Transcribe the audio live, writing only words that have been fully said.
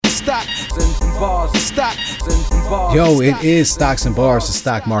Yo, it is Stocks and Bars, the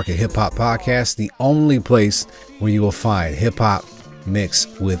Stock Market Hip Hop Podcast, the only place where you will find hip hop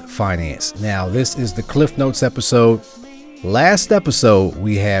mixed with finance. Now, this is the Cliff Notes episode. Last episode,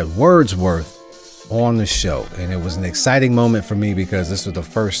 we had Wordsworth on the show, and it was an exciting moment for me because this was the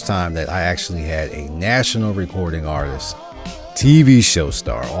first time that I actually had a national recording artist, TV show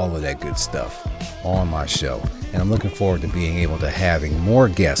star, all of that good stuff on my show. And I'm looking forward to being able to having more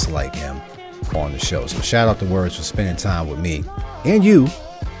guests like him on the show. So shout out to Words for spending time with me and you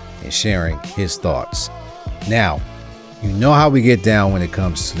and sharing his thoughts. Now, you know how we get down when it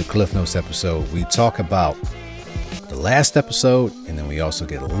comes to the Cliff Notes episode. We talk about the last episode, and then we also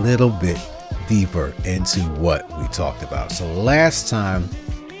get a little bit deeper into what we talked about. So last time,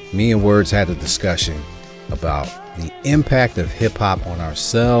 me and Words had a discussion about the impact of hip hop on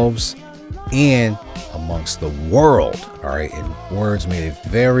ourselves and amongst the world. All right. And Words made a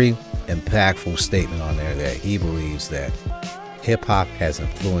very impactful statement on there that he believes that hip hop has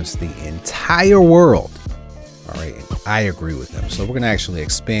influenced the entire world. All right. And I agree with him. So we're going to actually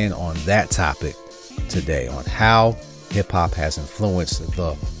expand on that topic today, on how hip hop has influenced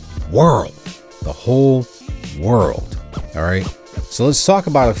the world, the whole world. All right. So let's talk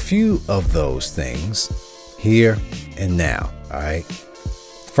about a few of those things here and now. All right.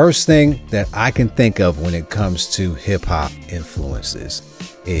 First thing that I can think of when it comes to hip hop influences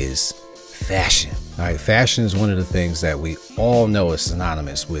is fashion. All right. Fashion is one of the things that we all know is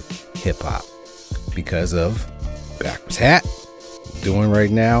synonymous with hip hop because of backwards hat we're doing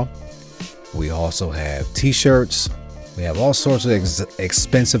right now. We also have t-shirts. We have all sorts of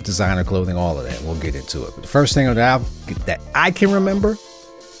expensive designer clothing, all of that. We'll get into it. But the first thing that I can remember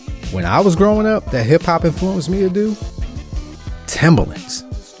when I was growing up that hip hop influenced me to do, Timberlands.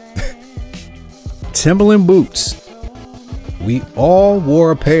 Timberland boots. We all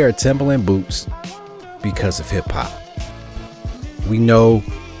wore a pair of Timberland boots because of hip hop. We know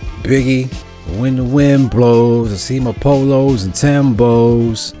Biggie, When the Wind Blows, I see my polos and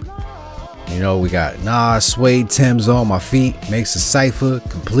Timbos. You know, we got Nas, suede Timbs on my feet, makes the cipher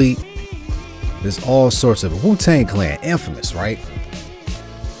complete. There's all sorts of Wu-Tang Clan, infamous, right?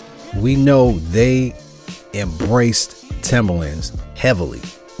 We know they embraced Timberlands heavily,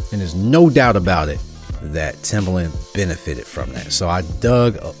 and there's no doubt about it that Timberland benefited from that. So I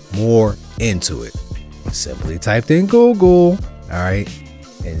dug more into it. Simply typed in Google, all right,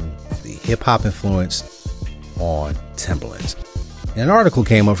 and the hip hop influence on Timberlands. An article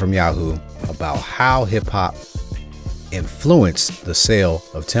came up from Yahoo about how hip hop influenced the sale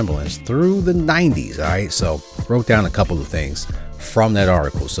of Timberlands through the 90s. All right, so wrote down a couple of things from that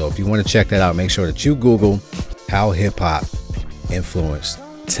article. So if you want to check that out, make sure that you Google how hip hop influenced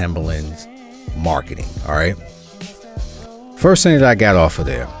Timberland's marketing. All right. First thing that I got off of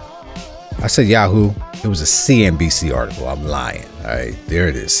there, I said Yahoo. It was a CNBC article. I'm lying. All right, there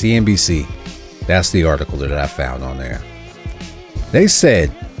it is. CNBC. That's the article that I found on there. They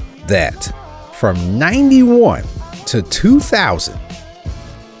said that from 91 to 2000,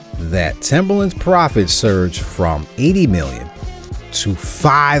 that Timberland's profits surged from 80 million to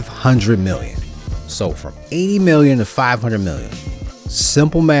 500 million. So from 80 million to 500 million.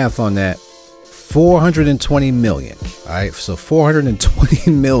 Simple math on that, 420 million. All right, so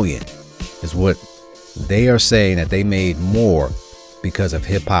 420 million is what they are saying that they made more because of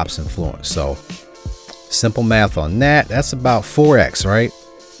hip hop's influence. So simple math on that, that's about 4x, right?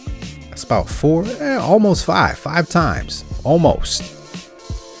 That's about almost five times, almost.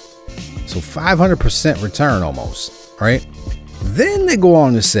 So 500% return almost, right? Then they go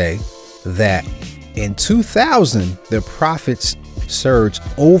on to say that in 2000, their profits surged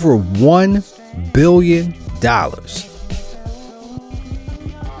over $1 billion.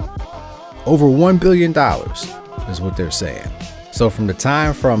 Over $1 billion is what they're saying. So from the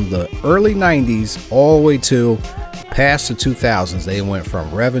time from the early 90s all the way to past the 2000s, they went from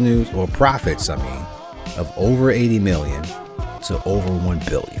revenues or profits, of over 80 million to over 1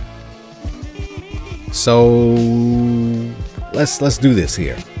 billion. So let's do this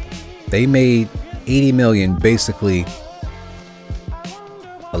here. They made 80 million basically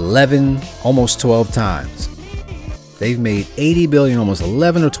 11, almost 12 times. They've made 80 billion almost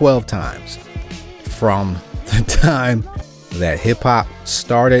 11 or 12 times from the time that hip hop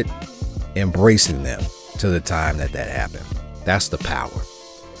started embracing them to the time that happened. That's the power.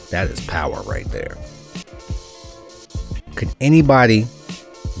 That is power right there. Could anybody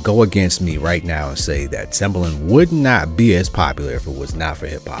go against me right now and say that Timberland would not be as popular if it was not for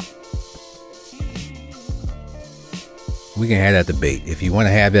hip hop? We can have that debate. If you want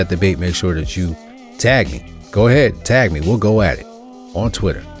to have that debate, make sure that you tag me. Go ahead, tag me. We'll go at it on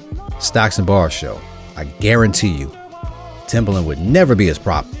Twitter. Stocks and Bars show. I guarantee you, Timbaland would never be as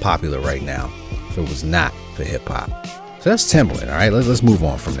popular right now if it was not for hip hop. So that's Timbaland, all right? Let's move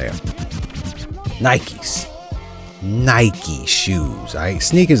on from there. Nikes. Nike shoes, all right?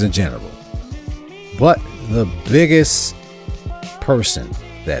 Sneakers in general. But the biggest person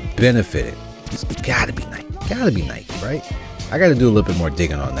that benefited has gotta be Nike. Gotta be Nike, right? I gotta do a little bit more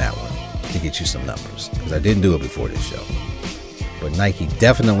digging on that one to get you some numbers, because I didn't do it before this show. But Nike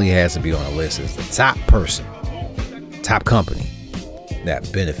definitely has to be on the list as the top person, top company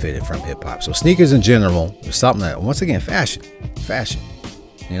that benefited from hip hop. So sneakers in general is something that, once again, fashion.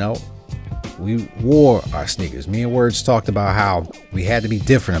 You know, we wore our sneakers. Me and Words talked about how we had to be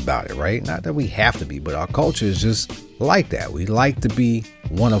different about it, right? Not that we have to be, but our culture is just like that. We like to be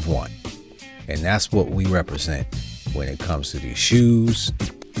one of one. And that's what we represent when it comes to these shoes,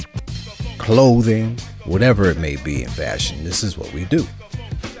 clothing, whatever it may be in fashion. This is what we do.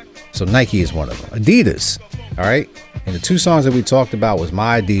 So Nike is one of them. Adidas, all right? And the two songs that we talked about was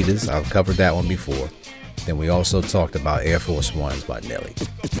My Adidas. I've covered that one before. Then we also talked about Air Force Ones by Nelly.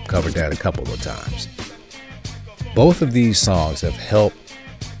 Covered that a couple of times. Both of these songs have helped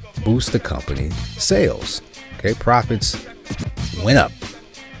boost the company sales. Okay, profits went up.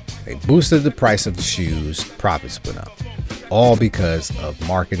 They boosted the price of the shoes, profits went up. All because of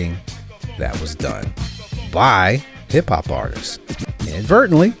marketing that was done by hip hop artists.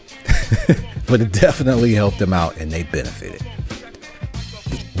 Inadvertently, but it definitely helped them out and they benefited.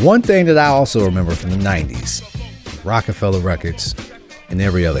 One thing that I also remember from the 90s, Rockefeller Records and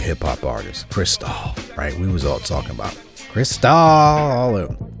every other hip hop artist, Cristal, right? We was all talking about Cristal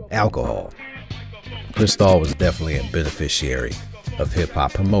and alcohol. Cristal was definitely a beneficiary of hip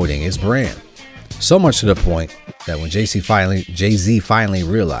hop promoting his brand. So much to the point that when Jay-Z finally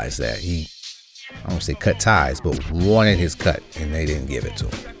realized that, he, I don't say cut ties, but wanted his cut and they didn't give it to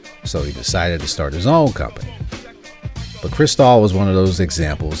him. So he decided to start his own company. But Cristal was one of those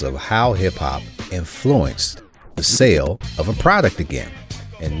examples of how hip hop influenced the sale of a product again.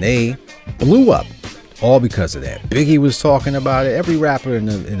 And they blew up all because of that. Biggie was talking about it. Every rapper in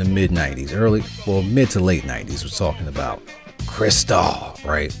the mid 90s, mid to late 90s was talking about Cristal,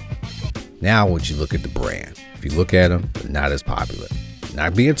 right? Now would you look at the brand? If you look at them, they're not as popular.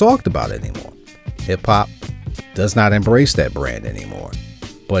 Not being talked about anymore. Hip hop does not embrace that brand anymore.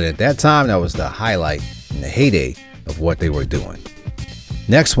 But at that time, that was the highlight and the heyday of what they were doing.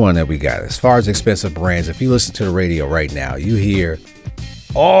 Next one that we got, as far as expensive brands, if you listen to the radio right now, you hear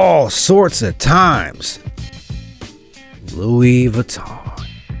all sorts of times Louis Vuitton,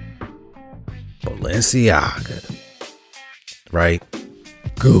 Balenciaga, right?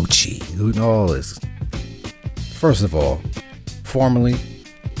 Gucci, all this. First of all, formally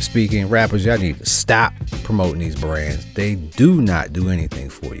speaking, rappers, y'all need to stop promoting these brands. They do not do anything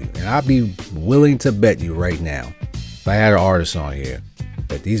for you. And I'd be willing to bet you right now, if I had an artist on here,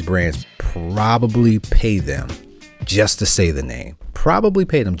 that these brands probably pay them just to say the name. Probably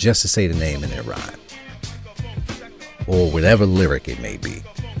pay them just to say the name in their rhyme. Or whatever lyric it may be.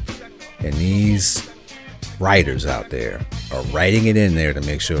 And these writers out there are writing it in there to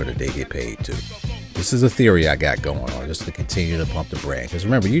make sure that they get paid too. This is a theory I got going on just to continue to pump the brand. Because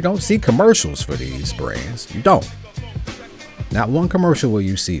remember, you don't see commercials for these brands. You don't. Not one commercial will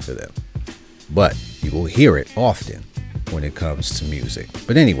you see for them. But you will hear it often when it comes to music.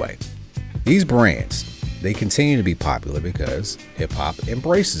 But anyway, these brands, they continue to be popular because hip hop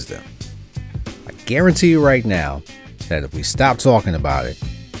embraces them. I guarantee you right now that if we stop talking about it,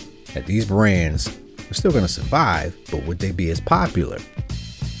 that these brands are still going to survive, but would they be as popular?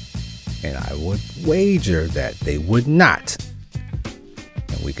 And I would wager that they would not.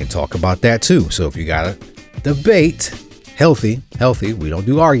 And we can talk about that too. So if you got a debate, healthy, we don't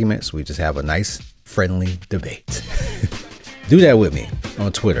do arguments. We just have a nice, friendly debate. Do that with me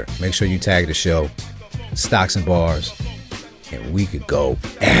on Twitter. Make sure you tag the show, Stocks and Bars, and we could go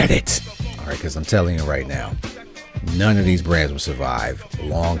at it. All right, because I'm telling you right now, none of these brands will survive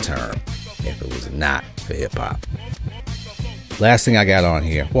long term if it was not for hip hop. Last thing I got on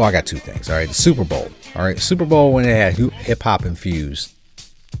here, well, I got two things. All right, the Super Bowl. All right, Super Bowl when they had hip hop infused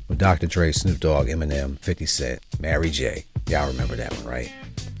with Dr. Dre, Snoop Dogg, Eminem, 50 Cent, Mary J. Y'all remember that one, right?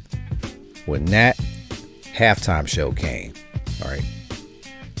 When that halftime show came, all right,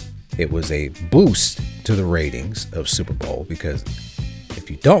 it was a boost to the ratings of Super Bowl because if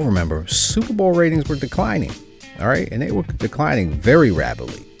you don't remember, Super Bowl ratings were declining, all right, and they were declining very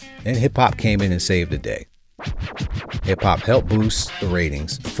rapidly. And hip hop came in and saved the day. Hip hop helped boost the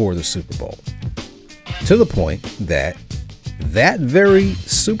ratings for the Super Bowl to the point that very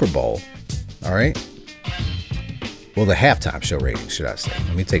Super Bowl, all right, Well, the halftime show ratings, should I say.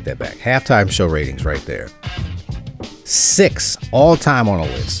 Let me take that back. Halftime show ratings right there. 6 all time on the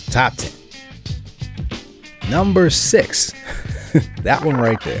list. Top 10. Number 6. That one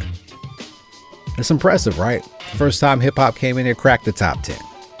right there. It's impressive, right? First time hip hop came in here, cracked the top 10.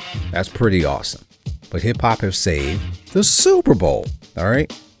 That's pretty awesome. But hip hop have saved the Super Bowl, all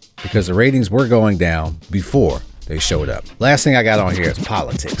right? Because the ratings were going down before they showed up. Last thing I got on here is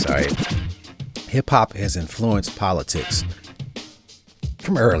politics, all right? Hip hop has influenced politics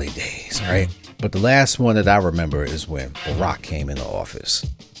from early days, right? But the last one that I remember is when Barack came into office.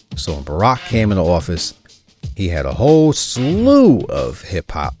 So when Barack came into office, he had a whole slew of hip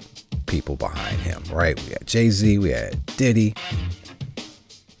hop people behind him, right? We had Jay-Z, we had Diddy.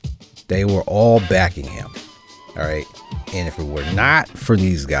 They were all backing him, all right? And if it were not for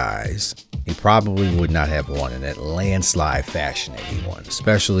these guys, he probably would not have won in that landslide fashion that he won,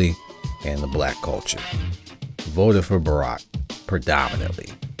 especially in the black culture. Voted for Barack predominantly.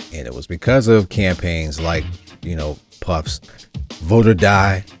 And it was because of campaigns like, Puff's Vote or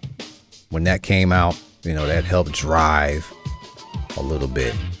Die. When that came out, that helped drive a little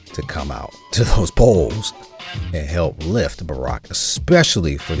bit to come out to those polls and help lift Barack,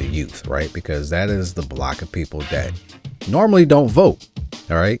 especially for the youth, right? Because that is the block of people that normally don't vote,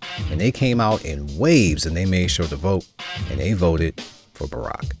 all right? And they came out in waves and they made sure to vote, and they voted for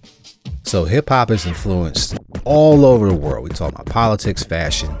Barack. So hip hop is influenced all over the world. We're talking about politics,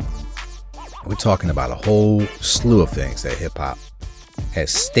 fashion. We're talking about a whole slew of things that hip hop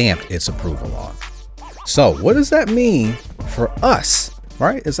has stamped its approval on. So what does that mean for us,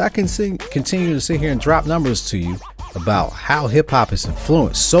 right? As I can continue to sit here and drop numbers to you about how hip hop has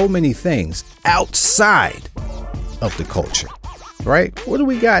influenced so many things outside of the culture, right? What do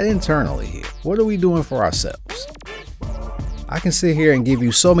we got internally here? What are we doing for ourselves? I can sit here and give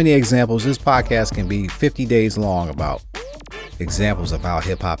you so many examples. This podcast can be 50 days long about examples of how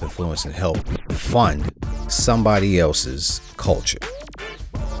hip hop influenced and helped fund somebody else's culture.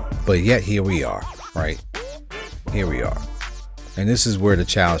 But yet here we are, right? Here we are. And this is where the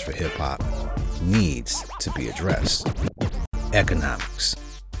challenge for hip hop needs to be addressed. Economics.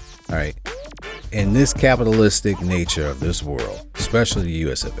 All right. In this capitalistic nature of this world, especially the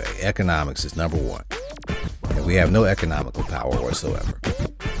US of A, economics is number one. And we have no economical power whatsoever.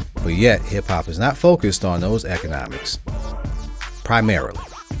 But yet, hip hop is not focused on those economics primarily.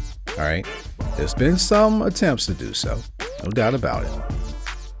 All right. There's been some attempts to do so, no doubt about it.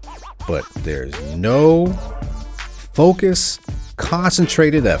 But there's no focus,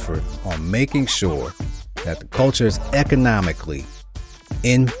 concentrated effort on making sure that the culture is economically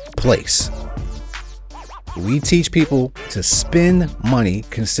in place. We teach people to spend money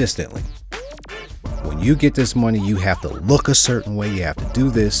consistently. When you get this money, you have to look a certain way. You have to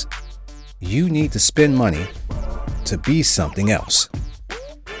do this. You need to spend money to be something else.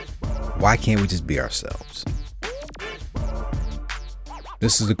 Why can't we just be ourselves?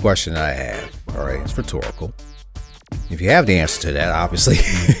 This is the question I have. All right, it's rhetorical. If you have the answer to that, obviously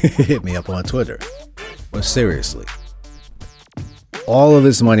hit me up on Twitter. But seriously, all of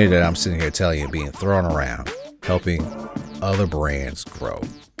this money that I'm sitting here telling you being thrown around, helping other brands grow.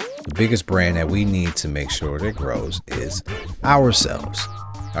 The biggest brand that we need to make sure that grows is ourselves.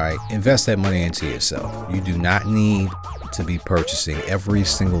 All right, invest that money into yourself. You do not need to be purchasing every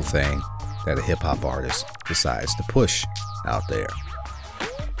single thing that a hip hop artist decides to push out there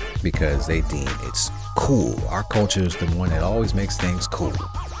because they deem it's cool. Our culture is the one that always makes things cool.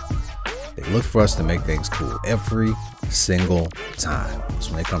 They look for us to make things cool every single time. That's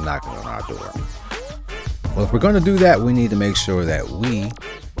when they come knocking on our door. Well, if we're going to do that, we need to make sure that we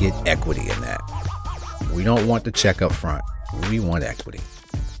get equity in that. We don't want the check up front. We want equity.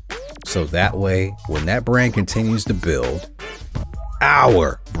 So that way, when that brand continues to build,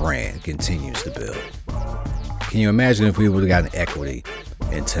 our brand continues to build. Can you imagine if we would have gotten equity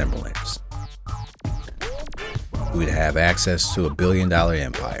in Timberlands? We'd have access to $1 billion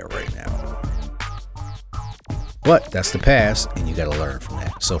empire right now. But that's the past, and you got to learn from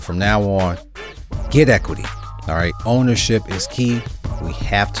that. So from now on, get equity. All right. Ownership is key. We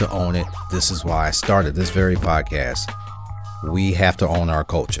have to own it. This is why I started this very podcast. We have to own our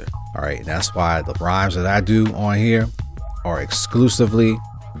culture. All right. And that's why the rhymes that I do on here are exclusively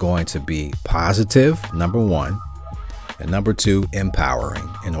going to be positive, number one, and number two, empowering,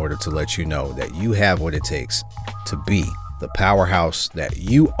 in order to let you know that you have what it takes to be the powerhouse that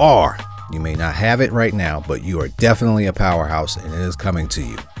you are. You may not have it right now, but you are definitely a powerhouse, and it is coming to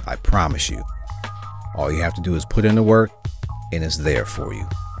you. I promise you. All you have to do is put in the work, and it's there for you.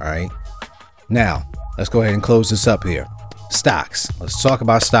 All right. Now, let's go ahead and close this up here. Stocks. Let's talk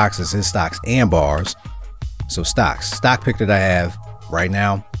about stocks. This is stocks and bars. So stock pick that I have right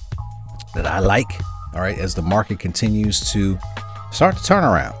now that I like, all right, as the market continues to start to turn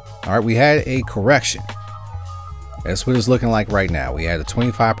around. All right, we had a correction. That's what it's looking like right now. We had a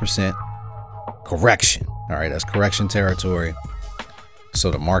 25% correction. All right, that's correction territory. So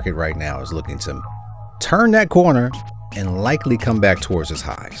the market right now is looking to turn that corner and likely come back towards its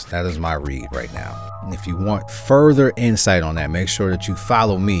highs. That is my read right now. And if you want further insight on that, make sure that you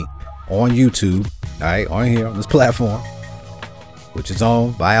follow me on YouTube, all right, on here, on this platform, which is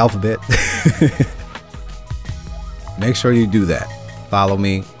owned by Alphabet. Make sure you do that. Follow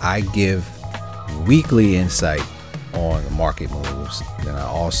me. I give weekly insight on the market moves. Then I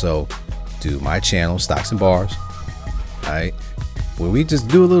also do my channel, Stocks and Bars, all right, where we just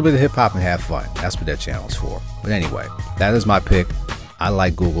do a little bit of hip hop and have fun. That's what that channel is for. But anyway, that is my pick. I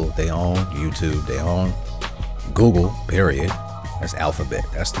like Google. They own YouTube. They own Google, period. That's Alphabet.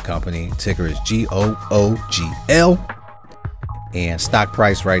 That's the company. Ticker is GOOGL. And stock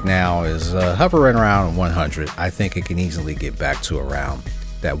price right now is hovering around 100. I think it can easily get back to around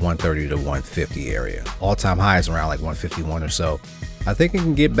that 130 to 150 area. All-time high is around like 151 or so. I think it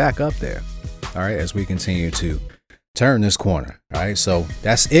can get back up there. All right, as we continue to turn this corner. All right, so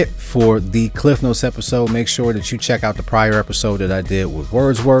that's it for the Cliff Notes episode. Make sure that you check out the prior episode that I did with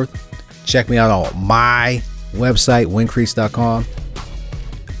Wordsworth. Check me out on my website, wincrease.com.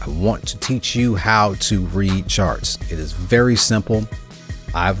 I want to teach you how to read charts. It is very simple.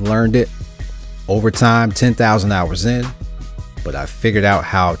 I've learned it over time, 10,000 hours in, but I figured out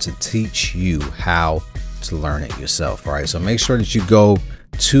how to teach you how to learn it yourself. All right, so make sure that you go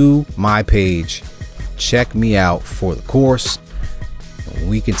to my page, check me out for the course.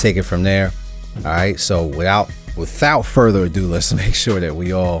 We can take it from there. All right, so without further ado, let's make sure that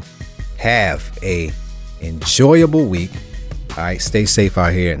we all have a enjoyable week. All right, stay safe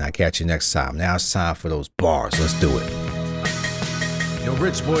out here, and I'll catch you next time. Now it's time for those bars. Let's do it. Yo,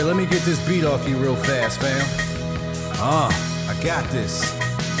 Rich Boy, let me get this beat off you real fast, fam. I got this.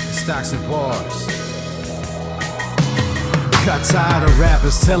 Stocks and Bars. Got tired of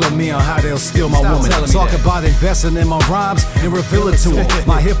rappers telling me on how they'll steal my woman. Talk about investing in my rhymes and reveal it to them.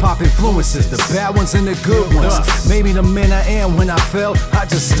 My hip-hop influences, the bad ones and the good ones. Maybe the man I am when I fell, I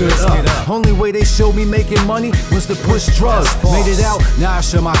just stood up. Only way they showed me making money was to push drugs. Made it out, now I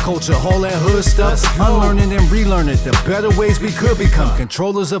share my culture, all that hood stuff. Unlearning and relearning the better ways we could become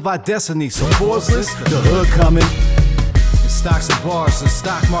controllers of our destiny. So forceless, the hood coming. Stocks and Bars, the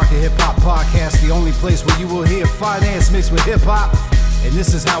stock market hip hop podcast, the only place where you will hear finance mixed with hip hop. And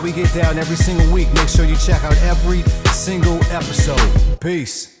this is how we get down every single week. Make sure you check out every single episode.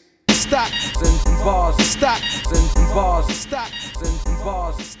 Peace. Stocks and Bars, stocks and Bars, stocks and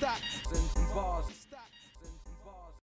Bars, stocks.